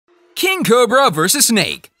King Cobra vs.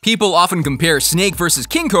 Snake. People often compare Snake vs.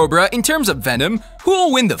 King Cobra in terms of venom, who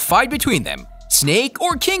will win the fight between them. Snake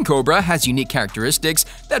or King Cobra has unique characteristics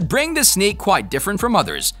that bring the snake quite different from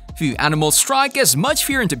others. Few animals strike as much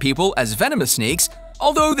fear into people as venomous snakes,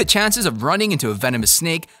 although the chances of running into a venomous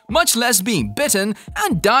snake, much less being bitten,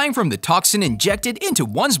 and dying from the toxin injected into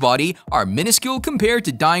one's body are minuscule compared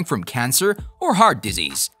to dying from cancer or heart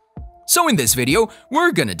disease. So in this video,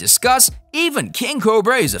 we're gonna discuss even King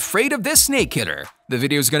Cobra is afraid of this snake killer. The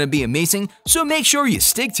video is gonna be amazing, so make sure you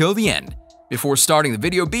stick till the end. Before starting the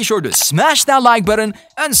video, be sure to smash that like button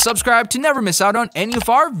and subscribe to never miss out on any of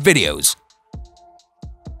our videos.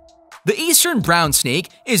 The eastern brown snake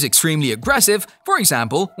is extremely aggressive. For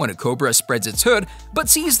example, when a cobra spreads its hood but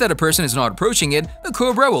sees that a person is not approaching it, the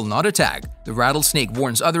cobra will not attack. The rattlesnake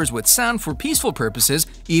warns others with sound for peaceful purposes.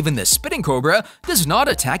 Even the spitting cobra does not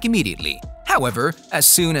attack immediately. However, as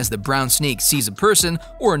soon as the brown snake sees a person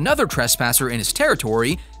or another trespasser in its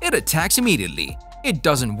territory, it attacks immediately. It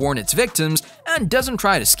doesn't warn its victims and doesn't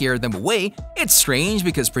try to scare them away. It's strange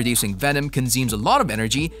because producing venom consumes a lot of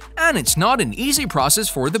energy and it's not an easy process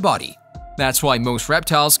for the body. That's why most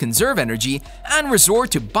reptiles conserve energy and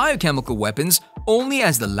resort to biochemical weapons only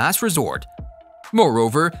as the last resort.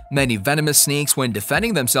 Moreover, many venomous snakes, when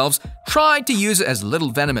defending themselves, try to use as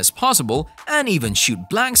little venom as possible and even shoot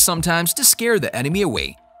blanks sometimes to scare the enemy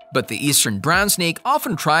away. But the eastern brown snake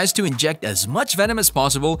often tries to inject as much venom as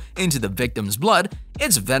possible into the victim's blood.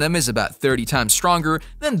 Its venom is about 30 times stronger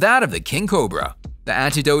than that of the king cobra. The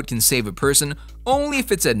antidote can save a person only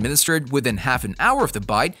if it's administered within half an hour of the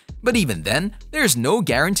bite, but even then, there's no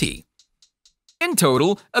guarantee. In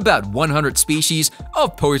total, about 100 species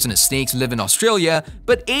of poisonous snakes live in Australia,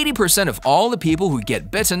 but 80% of all the people who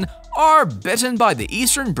get bitten are bitten by the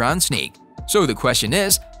eastern brown snake. So the question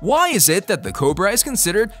is, why is it that the cobra is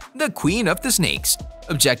considered the queen of the snakes?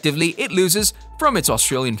 Objectively, it loses from its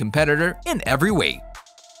Australian competitor in every way.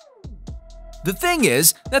 The thing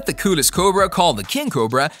is that the coolest cobra, called the king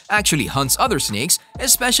cobra, actually hunts other snakes,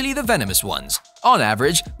 especially the venomous ones. On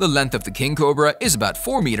average, the length of the king cobra is about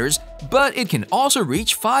 4 meters, but it can also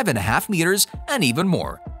reach 5.5 meters and even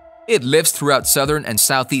more. It lives throughout southern and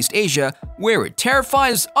Southeast Asia, where it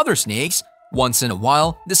terrifies other snakes. Once in a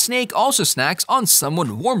while, the snake also snacks on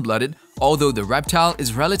someone warm-blooded, although the reptile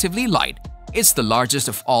is relatively light. It's the largest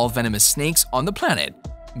of all venomous snakes on the planet.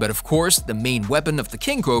 But of course, the main weapon of the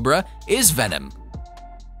king cobra is venom.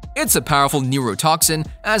 It's a powerful neurotoxin,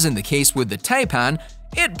 as in the case with the taipan.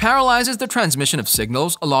 It paralyzes the transmission of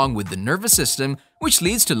signals along with the nervous system, which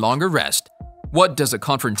leads to longer rest. What does a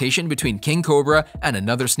confrontation between king cobra and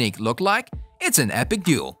another snake look like? It's an epic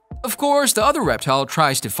duel. Of course, the other reptile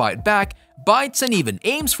tries to fight back, bites, and even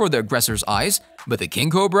aims for the aggressor's eyes, but the king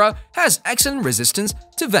cobra has excellent resistance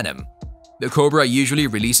to venom. The cobra usually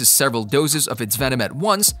releases several doses of its venom at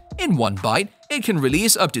once. In one bite, it can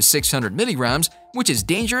release up to 600 milligrams, which is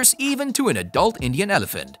dangerous even to an adult Indian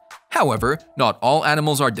elephant. However, not all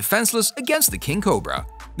animals are defenseless against the king cobra.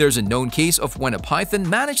 There's a known case of when a python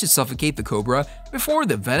managed to suffocate the cobra before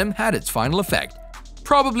the venom had its final effect.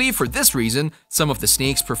 Probably for this reason, some of the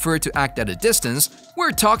snakes prefer to act at a distance.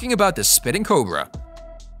 We're talking about the spitting cobra.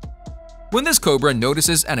 When this cobra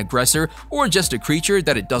notices an aggressor or just a creature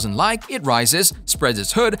that it doesn't like, it rises, spreads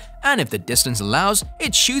its hood, and if the distance allows,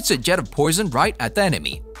 it shoots a jet of poison right at the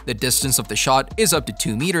enemy. The distance of the shot is up to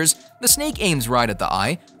 2 meters. The snake aims right at the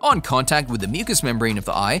eye. On contact with the mucous membrane of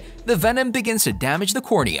the eye, the venom begins to damage the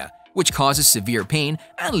cornea, which causes severe pain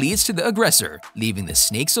and leads to the aggressor, leaving the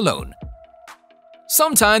snakes alone.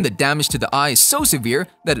 Sometimes the damage to the eye is so severe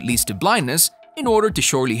that it leads to blindness. In order to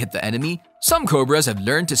surely hit the enemy, some cobras have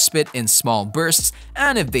learned to spit in small bursts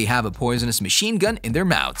and if they have a poisonous machine gun in their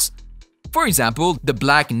mouths. For example, the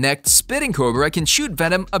black-necked spitting cobra can shoot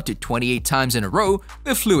venom up to 28 times in a row.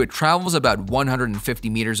 The fluid travels about 150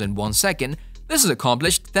 meters in 1 second. This is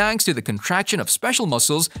accomplished thanks to the contraction of special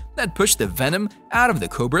muscles that push the venom out of the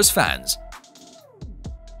cobra's fangs.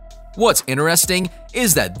 What's interesting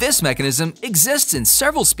is that this mechanism exists in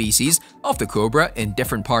several species of the cobra in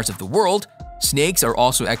different parts of the world. Snakes are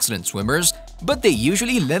also excellent swimmers, but they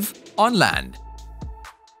usually live on land.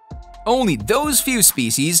 Only those few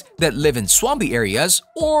species that live in swampy areas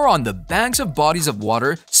or on the banks of bodies of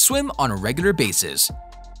water swim on a regular basis.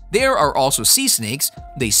 There are also sea snakes.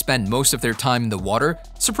 They spend most of their time in the water.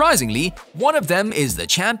 Surprisingly, one of them is the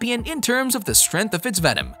champion in terms of the strength of its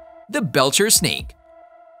venom, the belcher snake.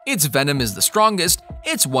 Its venom is the strongest.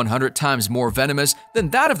 It's 100 times more venomous than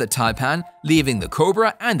that of the taipan, leaving the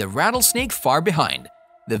cobra and the rattlesnake far behind.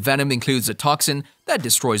 The venom includes a toxin that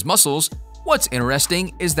destroys muscles. What's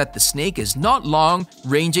interesting is that the snake is not long,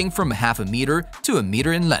 ranging from half a meter to a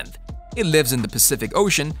meter in length. It lives in the Pacific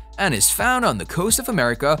Ocean and is found on the coast of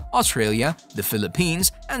America, Australia, the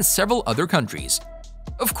Philippines, and several other countries.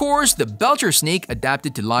 Of course, the belcher snake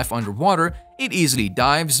adapted to life underwater. It easily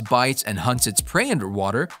dives, bites, and hunts its prey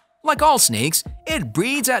underwater. Like all snakes, it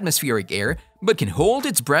breathes atmospheric air but can hold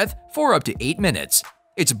its breath for up to 8 minutes.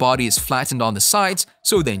 Its body is flattened on the sides,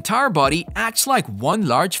 so the entire body acts like one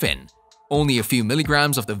large fin. Only a few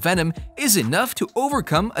milligrams of the venom is enough to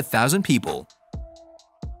overcome 1,000 people.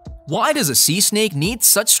 Why does a sea snake need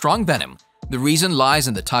such strong venom? The reason lies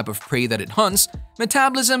in the type of prey that it hunts.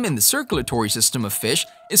 Metabolism in the circulatory system of fish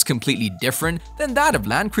is completely different than that of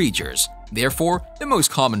land creatures. Therefore, the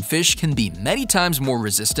most common fish can be many times more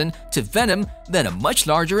resistant to venom than a much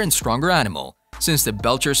larger and stronger animal. Since the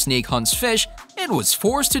belcher snake hunts fish, it was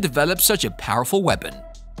forced to develop such a powerful weapon.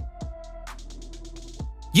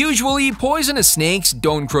 Usually, poisonous snakes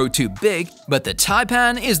don't grow too big, but the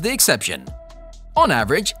taipan is the exception. On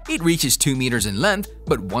average, it reaches 2 meters in length,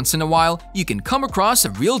 but once in a while, you can come across a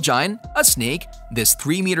real giant, a snake, this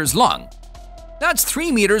 3 meters long. That's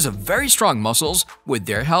 3 meters of very strong muscles. With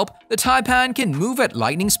their help, the taipan can move at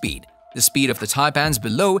lightning speed. The speed of the taipans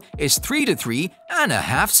below is 3 to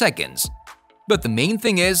 3.5 seconds. But the main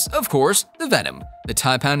thing is, of course, the venom. The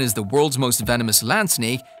taipan is the world's most venomous land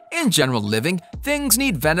snake. In general living, things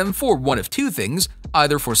need venom for one of two things,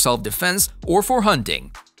 either for self-defense or for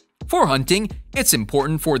hunting. For hunting, it's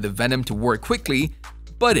important for the venom to work quickly,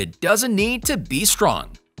 but it doesn't need to be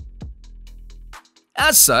strong.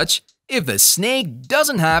 As such, if the snake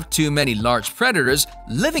doesn't have too many large predators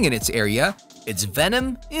living in its area, its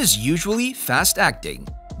venom is usually fast-acting,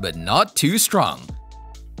 but not too strong.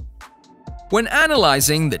 When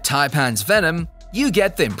analyzing the taipan's venom, you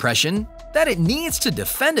get the impression that it needs to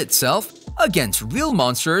defend itself against real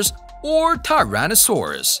monsters or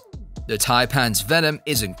Tyrannosaurus. The taipan's venom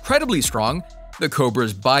is incredibly strong. The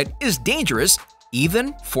cobra's bite is dangerous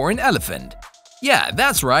even for an elephant. Yeah,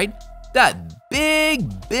 that's right, that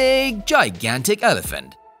big, gigantic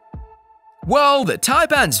elephant. Well, the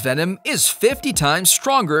taipan's venom is 50 times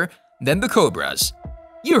stronger than the cobra's.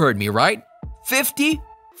 You heard me right, 50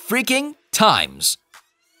 freaking times.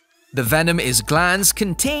 The venom is glands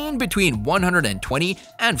contain between 120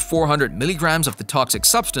 and 400 milligrams of the toxic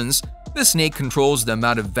substance. The snake controls the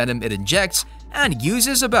amount of venom it injects and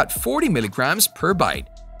uses about 40 milligrams per bite.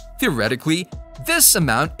 Theoretically, this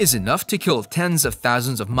amount is enough to kill tens of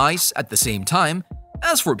thousands of mice at the same time.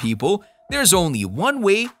 As for people, there's only one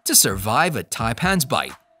way to survive a taipan's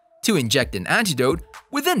bite: to inject an antidote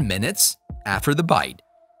within minutes after the bite.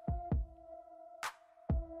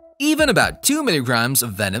 Even about 2 milligrams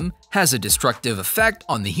of venom has a destructive effect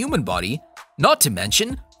on the human body, not to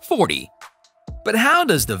mention 40. But how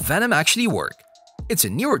does the venom actually work? It's a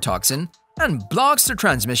neurotoxin and blocks the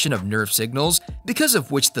transmission of nerve signals, because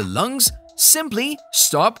of which the lungs simply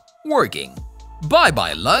stop working.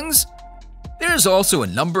 Bye-bye, lungs! There's also a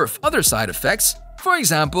number of other side effects, for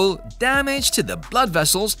example, damage to the blood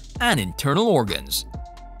vessels and internal organs.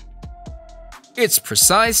 It's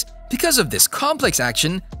precise because of this complex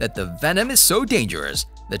action that the venom is so dangerous.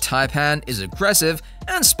 The taipan is aggressive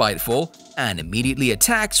and spiteful and immediately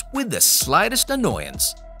attacks with the slightest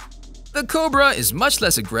annoyance. The cobra is much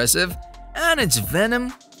less aggressive and its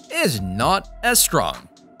venom is not as strong.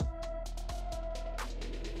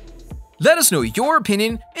 Let us know your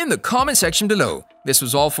opinion in the comment section below. This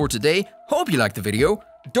was all for today. Hope you liked the video.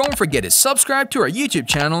 Don't forget to subscribe to our YouTube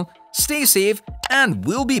channel. Stay safe and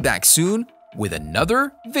we'll be back soon with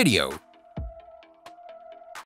another video.